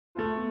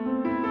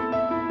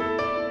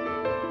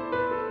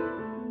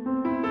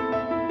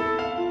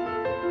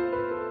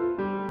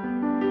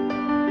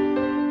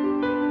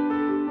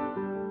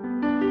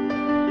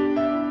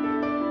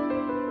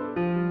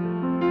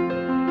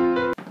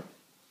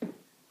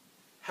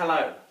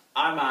Hello,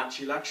 I'm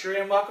Archie Luxury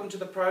and welcome to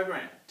the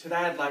program. Today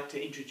I'd like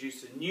to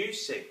introduce a new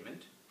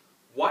segment,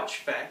 Watch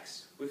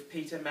Facts with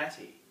Peter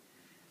Matty.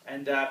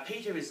 And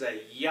Peter is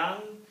a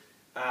young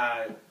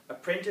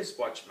apprentice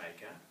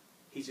watchmaker.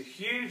 He's a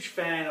huge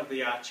fan of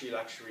the Archie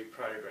Luxury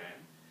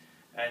program.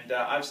 And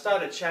I've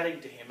started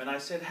chatting to him and I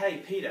said, hey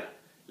Peter,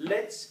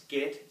 let's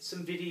get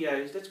some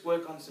videos, let's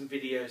work on some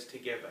videos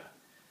together.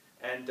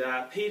 And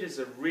Peter's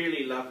a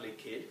really lovely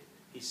kid.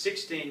 He's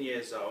 16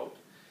 years old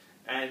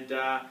and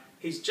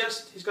he's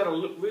got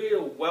a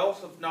real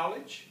wealth of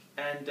knowledge,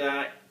 and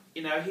I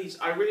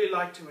really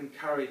like to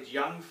encourage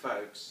young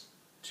folks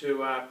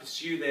to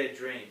pursue their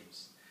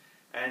dreams.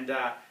 And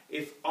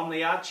if on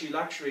the Archie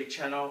Luxury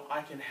channel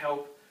I can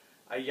help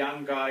a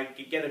young guy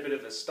get a bit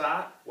of a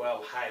start,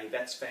 well, hey,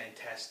 that's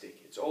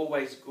fantastic. It's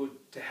always good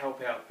to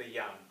help out the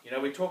young. You know,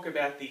 we talk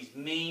about these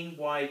mean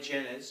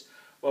Y-Genners.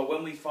 Well,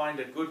 when we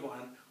find a good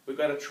one, we've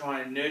got to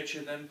try and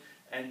nurture them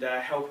and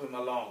help them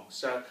along.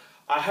 So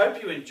I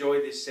hope you enjoy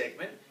this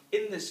segment.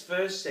 In this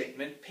first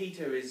segment,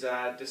 Peter is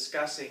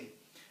discussing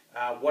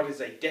what is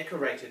a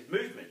decorated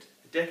movement.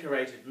 A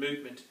decorated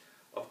movement,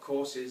 of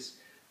course, is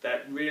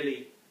that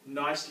really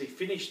nicely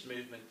finished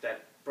movement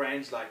that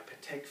brands like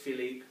Patek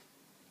Philippe,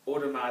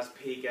 Audemars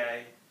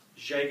Piguet,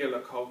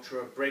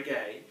 Jaeger-LeCoultre,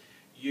 Breguet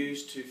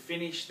use to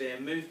finish their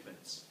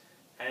movements.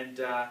 And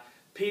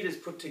Peter's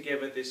put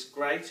together this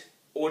great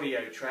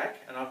audio track,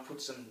 and I've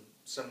put some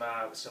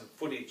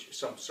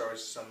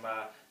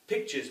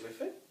pictures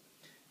with it.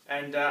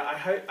 And I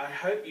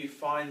hope you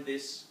find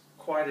this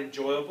quite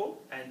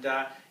enjoyable, and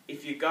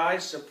if you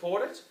guys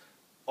support it,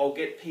 I'll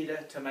get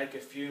Peter to make a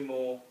few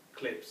more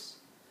clips.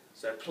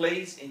 So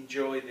please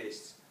enjoy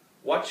this.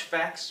 Watch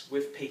Facts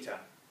with Peter.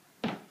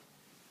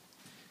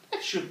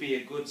 That should be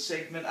a good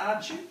segment,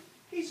 Archie.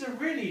 He's a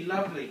really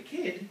lovely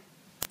kid.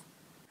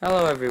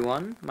 Hello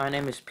everyone, my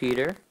name is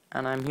Peter,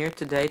 and I'm here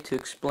today to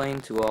explain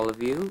to all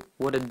of you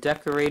what a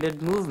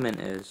decorated movement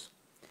is.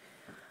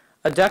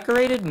 A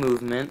decorated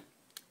movement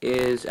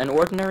is an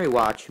ordinary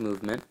watch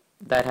movement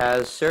that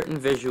has certain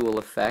visual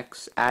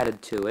effects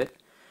added to it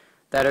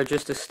that are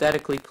just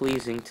aesthetically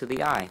pleasing to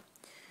the eye.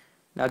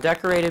 Now,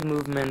 decorated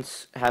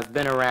movements have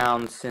been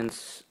around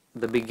since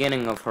the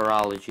beginning of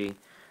horology.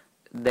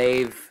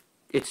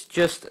 It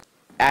just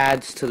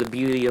adds to the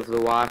beauty of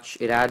the watch,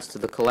 it adds to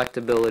the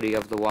collectability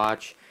of the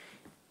watch,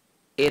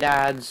 it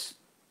adds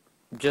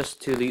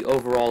just to the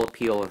overall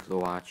appeal of the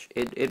watch.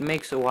 It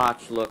makes a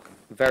watch look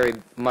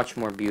much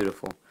more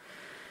beautiful.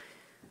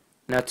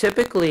 Now,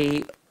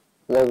 typically,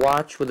 a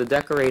watch with a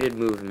decorated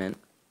movement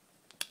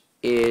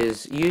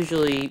is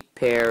usually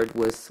paired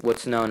with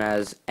what's known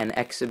as an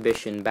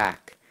exhibition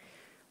back.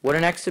 What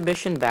an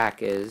exhibition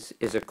back is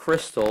a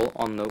crystal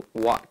on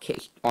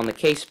the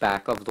case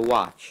back of the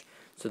watch,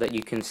 so that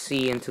you can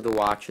see into the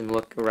watch and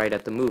look right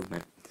at the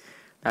movement.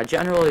 Now,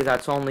 generally,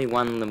 that's only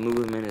when the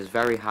movement is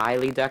very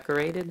highly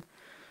decorated,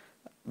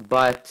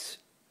 but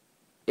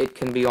it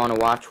can be on a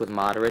watch with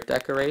moderate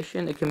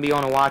decoration. It can be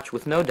on a watch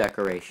with no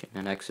decoration,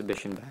 an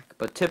exhibition back.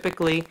 But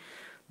typically,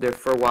 they're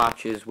for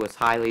watches with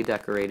highly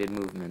decorated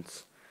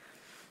movements.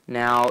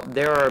 Now,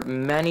 there are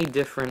many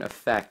different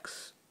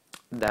effects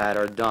that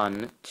are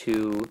done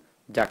to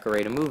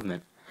decorate a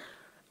movement.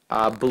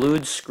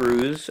 Blued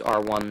screws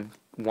are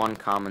one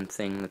common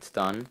thing that's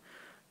done.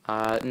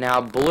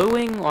 Now,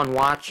 bluing on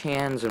watch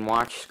hands and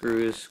watch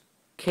screws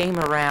came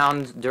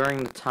around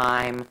during the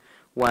time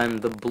when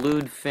the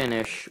blued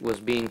finish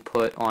was being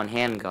put on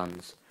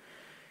handguns.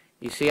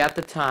 You see, at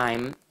the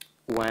time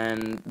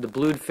when the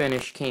blued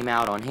finish came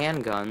out on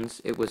handguns,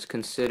 it was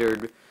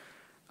considered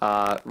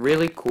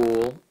really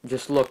cool,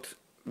 just looked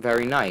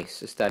very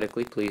nice,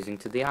 aesthetically pleasing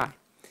to the eye.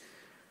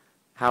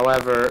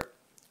 However,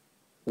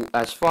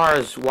 as far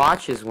as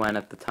watches went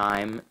at the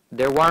time,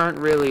 there weren't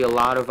really a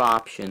lot of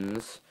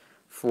options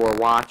for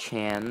watch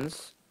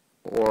hands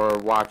or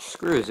watch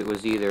screws. It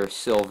was either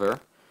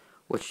silver,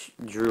 which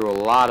drew a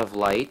lot of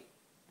light,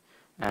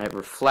 and it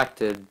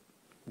reflected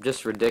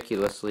just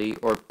ridiculously,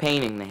 or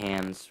painting the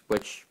hands,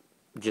 which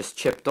just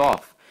chipped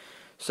off.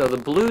 So the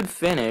blued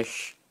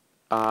finish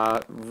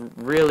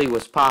really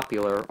was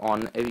popular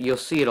you'll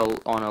see it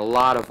on a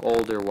lot of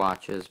older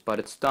watches, but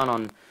it's done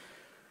on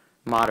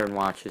modern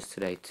watches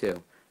today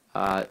too.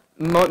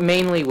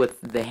 Mainly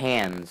with the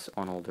hands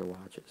on older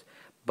watches.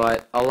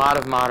 But a lot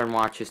of modern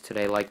watches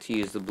today like to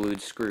use the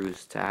blued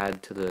screws to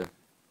add to the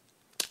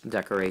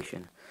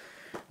decoration.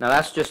 Now,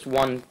 that's just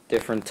one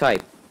different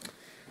type.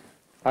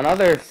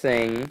 Another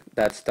thing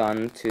that's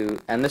done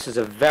and this is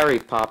a very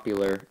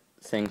popular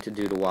thing to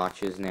do to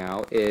watches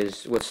now,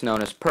 is what's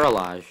known as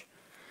perlage.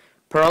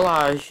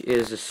 Perlage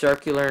is a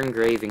circular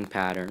engraving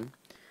pattern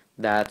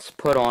that's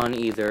put on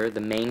either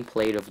the main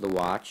plate of the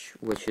watch,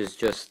 which is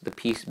just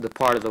the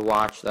part of the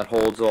watch that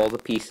holds all the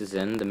pieces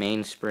in, the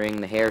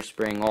mainspring, the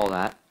hairspring, all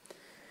that.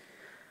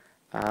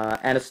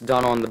 And it's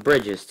done on the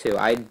bridges too.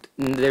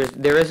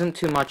 There isn't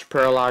too much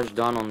perlage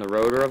done on the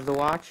rotor of the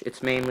watch.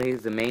 It's mainly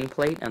the main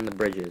plate and the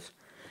bridges.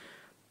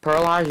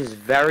 Perlage is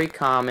very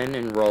common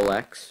in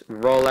Rolex.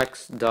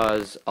 Rolex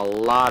does a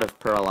lot of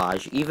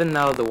perlage. Even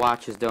though the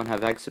watches don't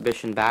have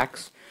exhibition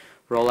backs,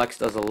 Rolex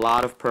does a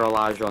lot of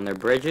perlage on their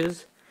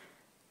bridges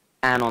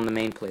and on the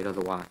main plate of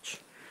the watch.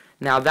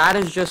 Now that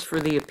is just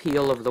for the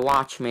appeal of the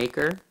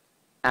watchmaker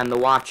and the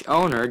watch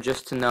owner,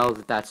 just to know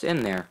that that's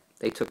in there.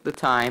 They took the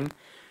time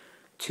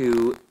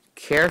to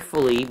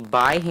carefully,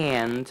 by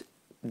hand,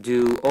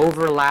 do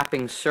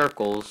overlapping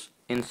circles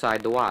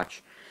inside the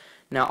watch.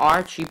 Now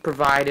Archie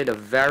provided a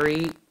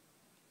very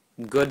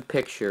good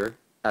picture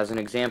as an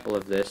example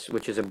of this,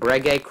 which is a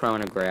Breguet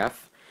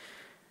chronograph,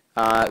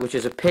 which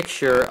is a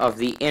picture of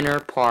the inner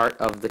part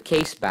of the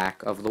case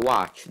back of the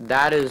watch.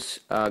 That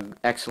is an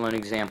excellent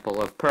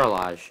example of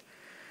perlage.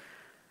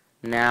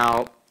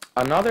 Now,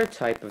 another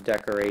type of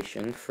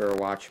decoration for a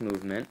watch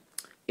movement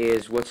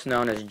is what's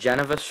known as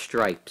Geneva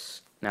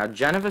stripes. Now,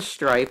 Geneva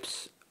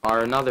stripes are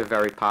another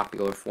very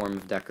popular form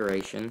of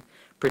decoration,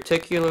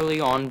 particularly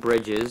on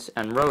bridges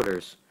and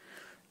rotors.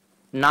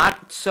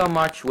 Not so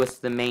much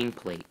with the main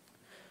plate,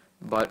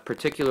 but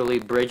particularly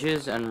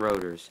bridges and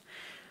rotors.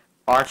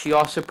 Archie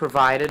also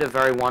provided a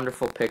very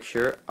wonderful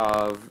picture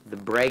of the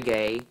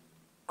Breguet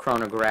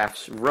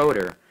chronograph's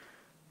rotor.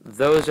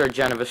 Those are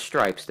Geneva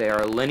stripes. They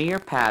are a linear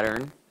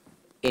pattern,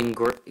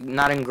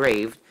 not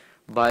engraved,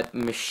 but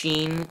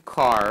machine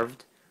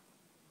carved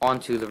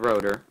onto the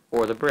rotor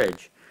or the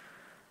bridge.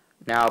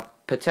 Now,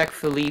 Patek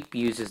Philippe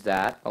uses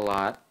that a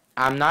lot.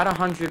 I'm not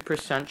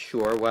 100%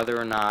 sure whether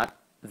or not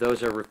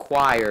those are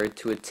required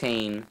to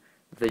attain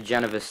the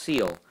Geneva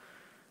seal.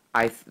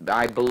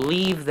 I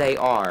believe they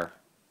are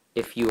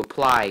if you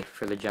apply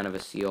for the Geneva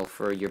seal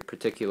for your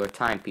particular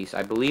timepiece.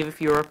 I believe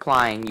if you're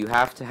applying, you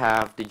have to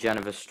have the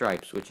Geneva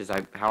stripes, which is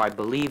how I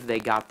believe they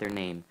got their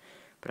name,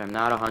 but I'm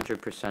not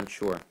 100%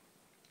 sure.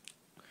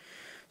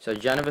 So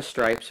Geneva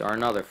stripes are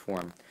another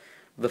form.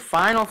 The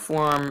final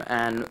form,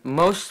 and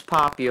most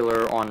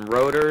popular on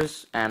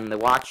rotors and the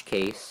watch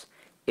case,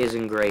 is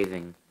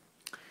engraving.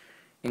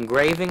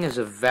 Engraving is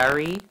a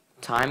very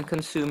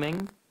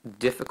time-consuming,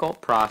 difficult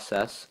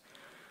process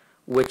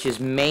which is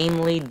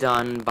mainly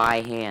done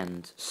by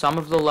hand. Some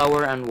of the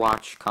lower-end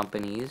watch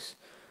companies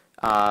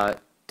have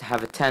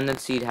a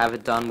tendency to have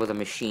it done with a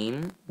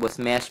machine, with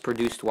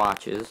mass-produced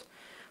watches,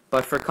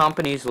 but for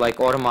companies like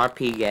Audemars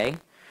Piguet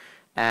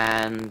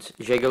and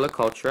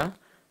Jaeger-LeCoultre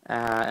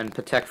and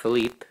Patek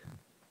Philippe,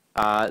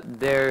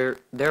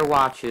 their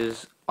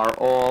watches are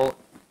all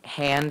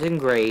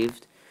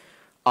hand-engraved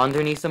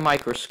underneath a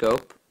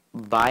microscope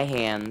by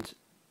hand,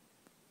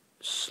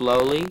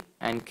 slowly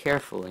and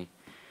carefully.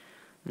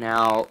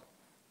 Now,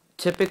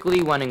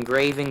 typically when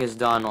engraving is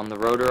done on the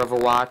rotor of a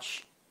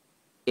watch,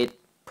 it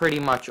pretty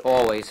much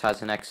always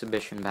has an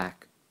exhibition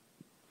back.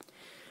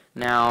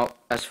 Now,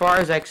 as far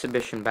as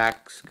exhibition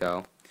backs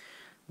go,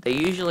 they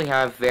usually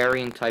have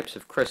varying types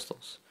of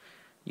crystals.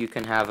 You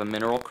can have a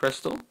mineral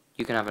crystal,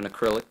 you can have an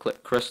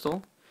acrylic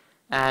crystal,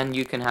 and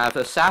you can have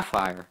a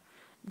sapphire.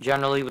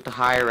 Generally with the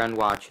higher end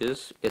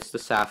watches, it's the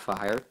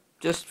sapphire,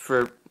 just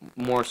for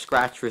more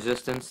scratch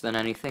resistance than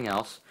anything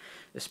else,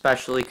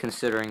 especially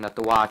considering that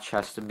the watch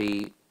has to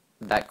be,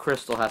 that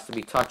crystal has to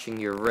be touching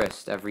your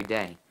wrist every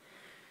day.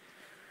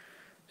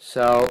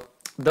 So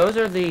those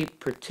are the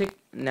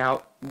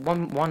now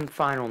one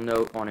final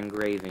note on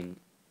engraving.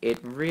 It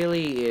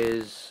really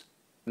is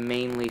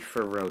mainly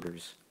for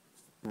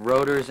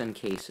rotors and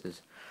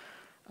cases.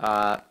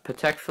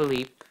 Patek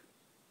Philippe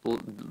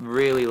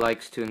really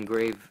likes to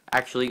engrave,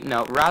 actually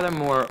no, rather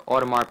more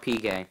Audemars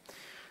Piguet.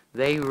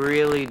 They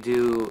really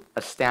do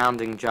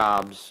astounding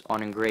jobs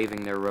on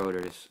engraving their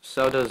rotors.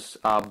 So does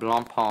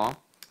Blancpain.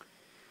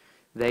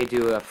 They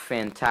do a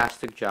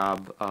fantastic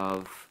job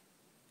of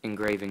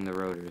engraving the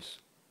rotors.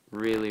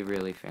 Really,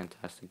 really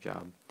fantastic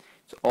job.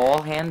 It's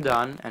all hand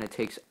done, and it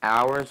takes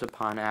hours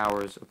upon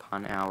hours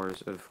upon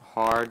hours of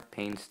hard,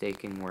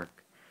 painstaking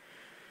work.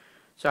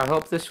 So I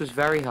hope this was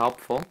very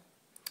helpful.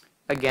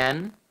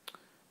 Again,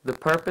 the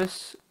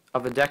purpose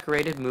of a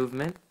decorated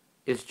movement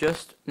is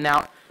just,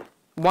 now,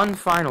 one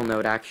final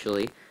note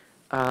actually,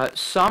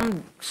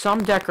 some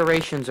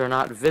decorations are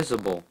not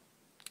visible.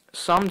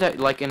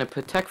 Like in a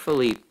Patek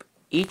Philippe,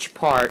 each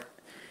part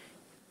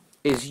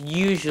is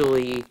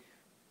usually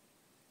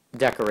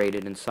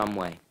decorated in some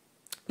way.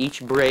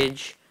 Each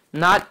bridge,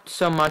 not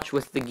so much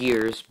with the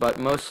gears, but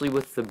mostly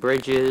with the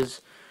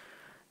bridges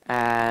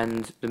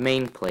and the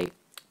main plate.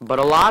 But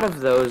a lot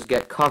of those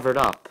get covered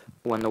up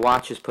when the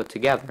watch is put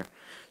together.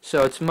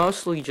 So it's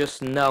mostly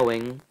just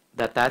knowing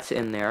that that's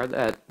in there,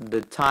 that the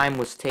time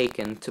was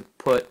taken to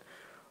put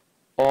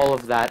all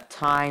of that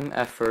time,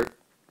 effort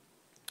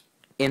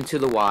into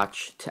the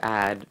watch to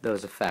add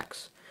those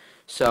effects.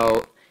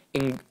 So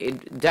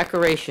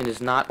decoration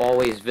is not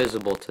always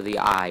visible to the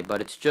eye,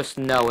 but it's just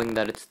knowing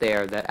that it's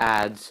there that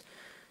adds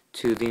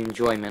to the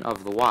enjoyment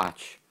of the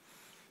watch.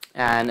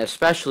 And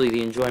especially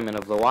the enjoyment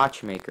of the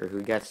watchmaker,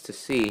 who gets to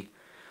see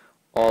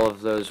all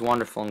of those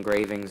wonderful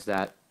engravings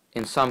that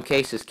in some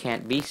cases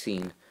can't be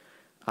seen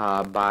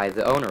by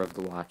the owner of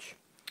the watch.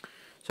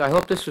 So I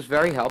hope this was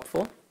very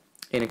helpful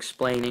in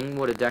explaining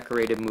what a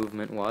decorated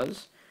movement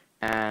was,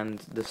 and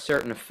the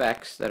certain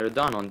effects that are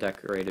done on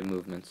decorated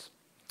movements.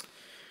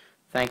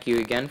 Thank you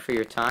again for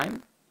your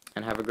time,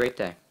 and have a great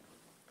day.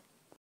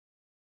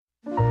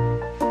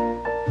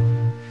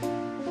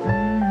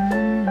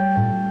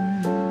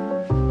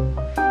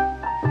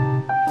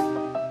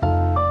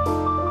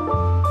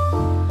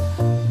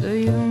 Do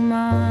you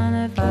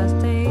mind if I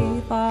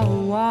stay for a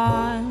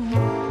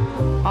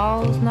while?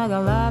 All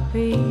snuggle up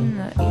in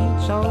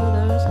each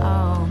other's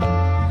arm.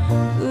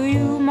 Do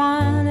you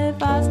mind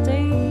if I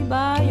stay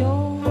by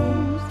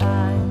your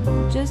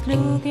side? Just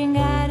looking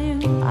at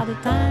you all the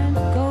time to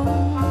go